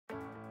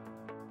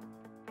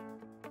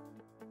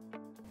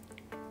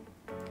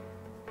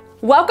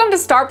Welcome to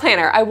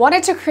STARTplanner. I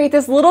wanted to create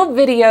this little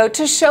video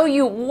to show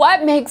you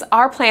what makes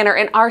our planner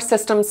and our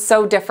system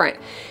so different.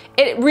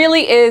 It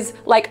really is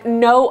like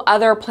no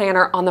other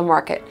planner on the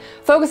market,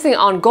 focusing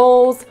on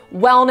goals,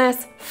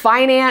 wellness,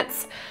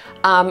 finance,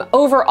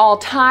 overall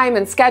time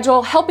and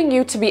schedule, helping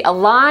you to be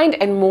aligned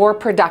and more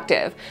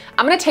productive.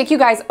 I'm going to take you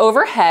guys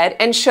overhead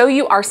and show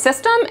you our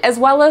system as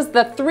well as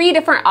the 3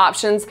 different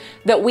options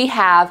that we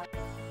have.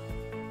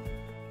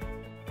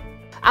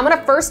 I'm going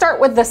to first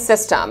start with the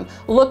system,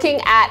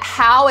 looking at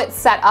how it's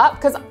set up,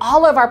 because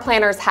all of our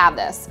planners have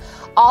this.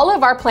 All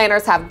of our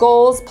planners have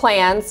goals,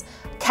 plans,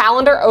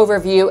 calendar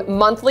overview,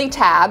 monthly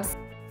tabs.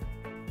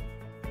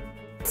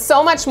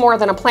 So much more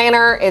than a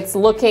planner. It's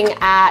looking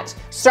at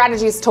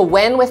strategies to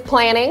win with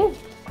planning.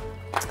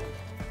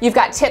 You've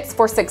got tips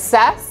for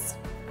success,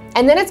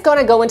 and then it's going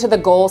to go into the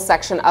goals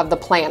section of the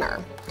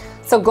planner.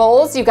 So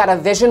goals, you've got a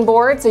vision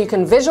board, so you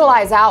can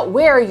visualize out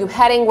where are you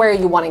heading, where are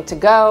you wanting to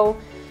go.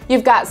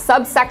 You've got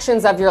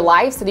subsections of your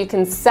life so that you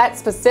can set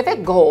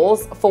specific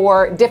goals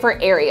for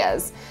different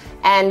areas.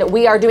 And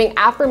we are doing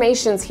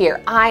affirmations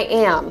here. I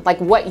am, like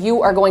what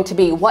you are going to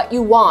be, what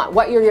you want,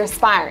 what you're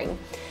aspiring.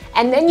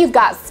 And then you've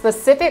got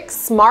specific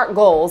SMART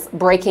goals,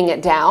 breaking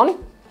it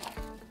down.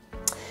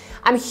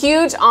 I'm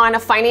huge on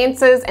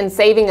finances and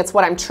saving. It's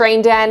what I'm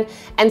trained in.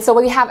 And so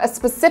we have a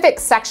specific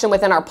section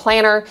within our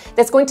planner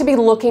that's going to be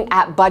looking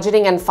at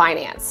budgeting and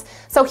finance.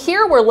 So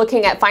here we're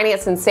looking at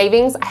finance and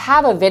savings. I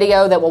have a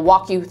video that will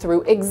walk you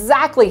through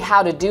exactly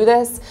how to do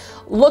this.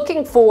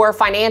 Looking for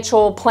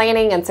financial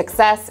planning and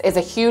success is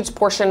a huge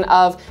portion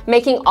of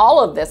making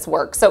all of this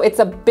work. So it's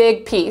a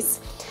big piece.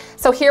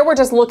 So here we're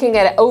just looking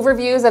at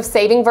overviews of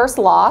saving versus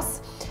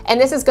loss. And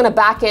this is going to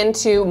back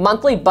into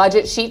monthly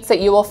budget sheets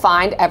that you will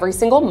find every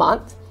single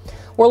month.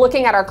 We're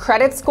looking at our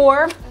credit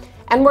score,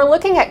 and we're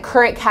looking at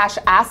current cash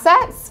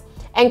assets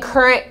and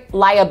current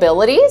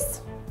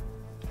liabilities.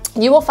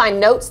 You will find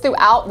notes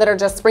throughout that are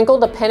just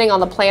sprinkled depending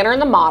on the planner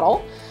and the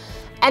model.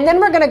 And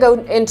then we're going to go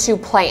into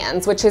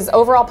plans, which is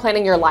overall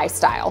planning your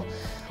lifestyle.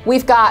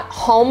 We've got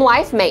home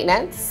life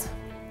maintenance,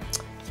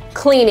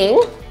 cleaning,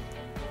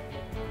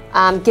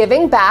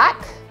 giving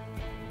back,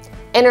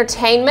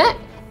 entertainment,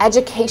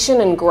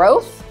 education and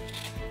growth.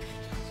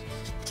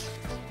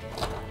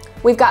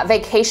 We've got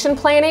vacation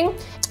planning.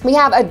 We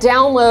have a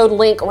download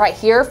link right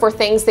here for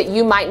things that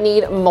you might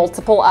need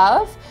multiple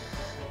of.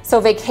 So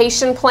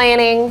vacation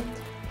planning,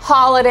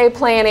 holiday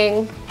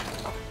planning.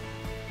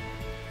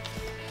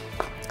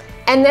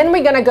 And then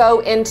we're gonna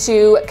go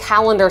into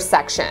calendar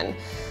section.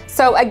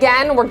 So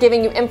again, we're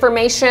giving you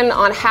information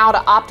on how to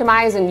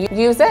optimize and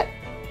use it.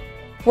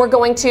 We're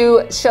going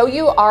to show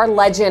you our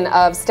legend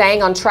of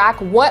staying on track,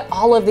 what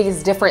all of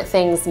these different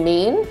things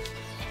mean.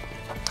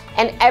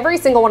 And every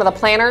single one of the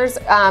planners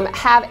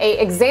have an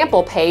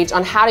example page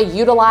on how to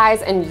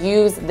utilize and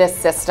use this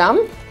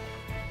system.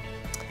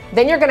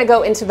 Then you're going to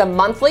go into the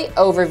monthly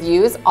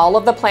overviews. All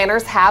of the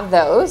planners have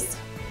those.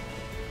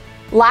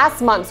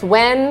 Last month's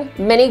win,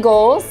 mini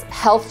goals,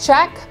 health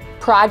check,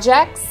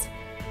 projects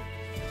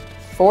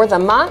for the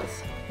month.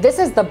 This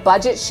is the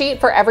budget sheet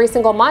for every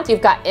single month.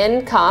 You've got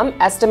income,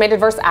 estimated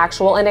versus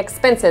actual, and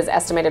expenses,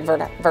 estimated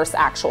versus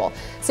actual.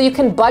 So you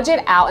can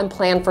budget out and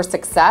plan for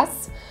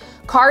success.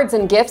 Cards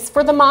and gifts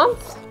for the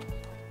month.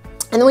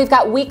 And then we've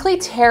got weekly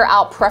tear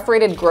out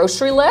perforated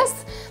grocery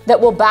lists that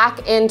will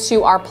back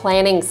into our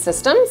planning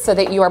system so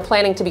that you are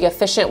planning to be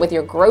efficient with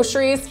your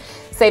groceries,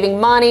 saving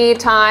money,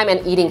 time,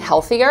 and eating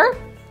healthier.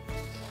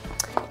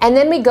 And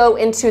then we go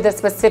into the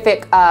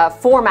specific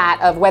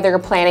format of whether you're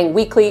planning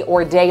weekly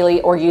or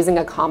daily or using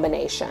a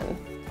combination.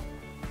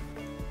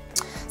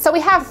 So we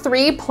have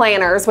 3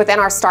 planners within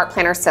our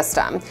STARTplanner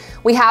system.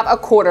 We have a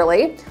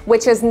quarterly,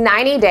 which is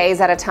 90 days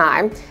at a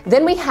time.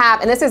 Then we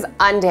have, and this is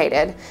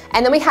undated,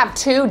 and then we have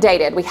 2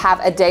 dated. We have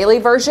a daily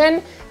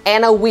version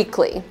and a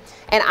weekly.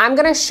 And I'm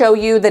gonna show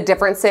you the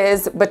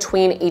differences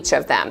between each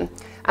of them.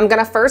 I'm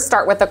gonna first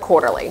start with the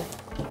quarterly.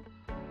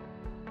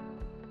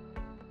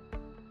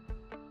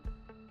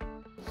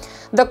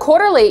 The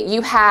quarterly,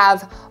 you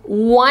have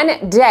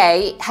 1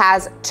 day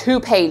has 2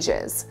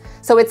 pages.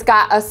 So it's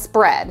got a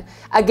spread.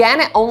 Again,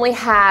 it only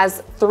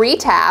has 3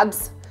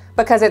 tabs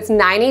because it's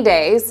 90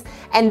 days.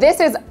 And this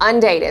is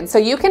undated. So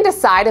you can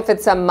decide if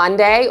it's a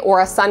Monday or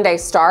a Sunday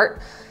start.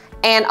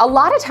 And a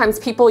lot of times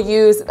people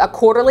use a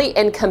quarterly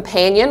in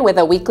companion with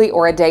a weekly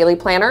or a daily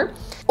planner,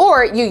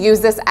 or you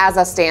use this as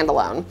a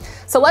standalone.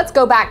 So let's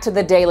go back to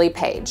the daily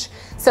page.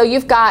 So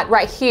you've got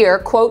right here,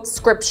 quote,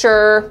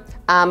 scripture,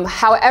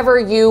 however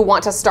you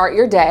want to start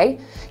your day.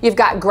 You've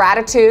got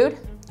gratitude.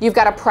 You've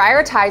got a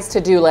prioritized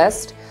to-do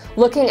list,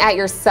 looking at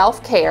your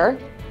self-care.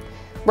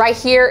 Right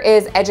here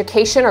is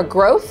education or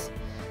growth,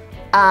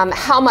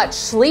 how much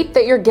sleep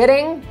that you're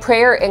getting,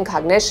 prayer and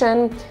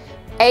cognition,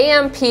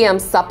 AM, PM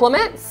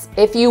supplements,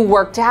 if you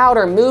worked out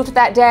or moved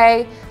that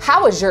day,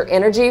 how was your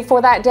energy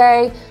for that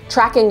day,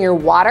 tracking your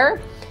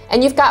water.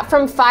 And you've got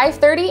from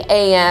 5:30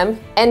 a.m.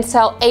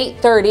 until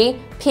 8:30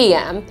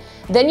 p.m.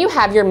 Then you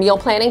have your meal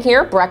planning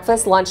here,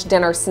 breakfast, lunch,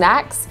 dinner,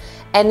 snacks,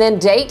 and then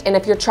date. And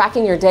if you're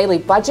tracking your daily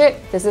budget,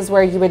 this is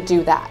where you would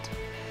do that.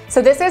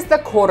 So this is the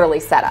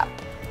quarterly setup.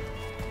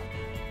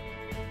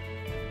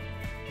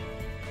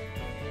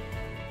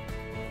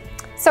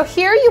 So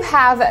here you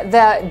have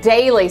the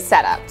daily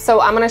setup.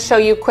 So I'm going to show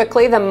you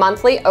quickly the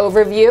monthly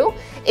overview.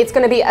 It's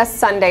going to be a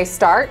Sunday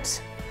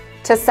start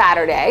to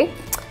Saturday.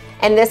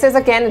 And this is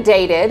again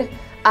dated.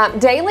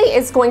 Daily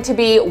is going to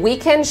be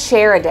weekend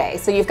share a day.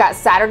 So you've got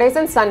Saturdays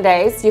and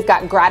Sundays. You've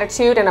got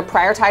gratitude and a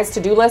prioritized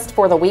to-do list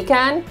for the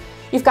weekend.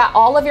 You've got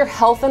all of your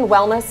health and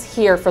wellness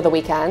here for the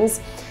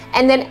weekends.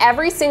 And then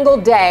every single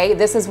day,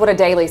 this is what a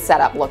daily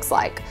setup looks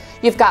like.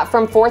 You've got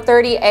from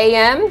 4:30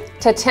 a.m.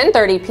 to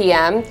 10:30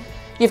 p.m.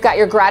 You've got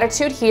your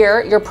gratitude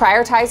here, your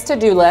prioritized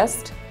to-do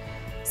list,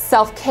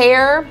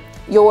 self-care,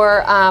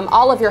 your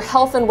all of your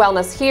health and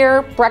wellness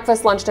here,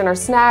 breakfast, lunch, dinner,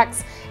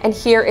 snacks, and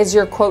here is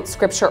your quote,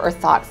 scripture, or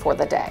thought for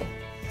the day.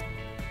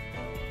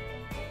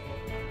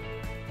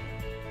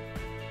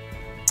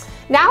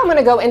 Now I'm going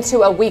to go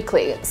into a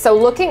weekly. So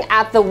looking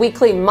at the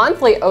weekly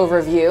monthly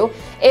overview,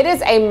 it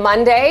is a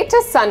Monday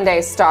to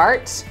Sunday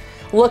start,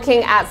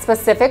 looking at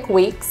specific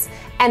weeks.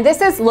 And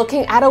this is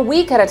looking at a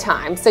week at a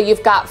time. So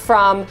you've got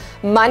from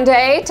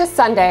Monday to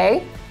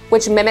Sunday,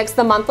 which mimics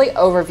the monthly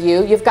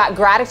overview. You've got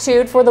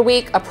gratitude for the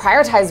week, a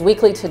prioritized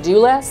weekly to-do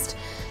list.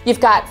 You've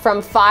got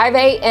from 5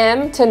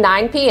 a.m. to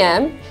 9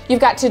 p.m. You've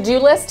got to-do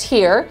list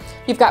here.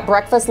 You've got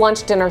breakfast,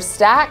 lunch, dinner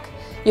stack.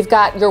 You've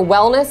got your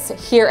wellness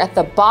here at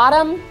the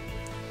bottom.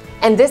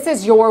 And this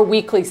is your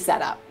weekly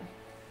setup.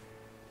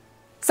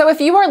 So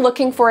if you are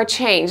looking for a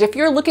change, if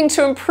you're looking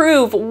to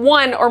improve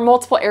one or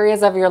multiple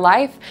areas of your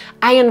life,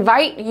 I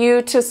invite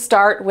you to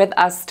start with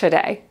us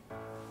today.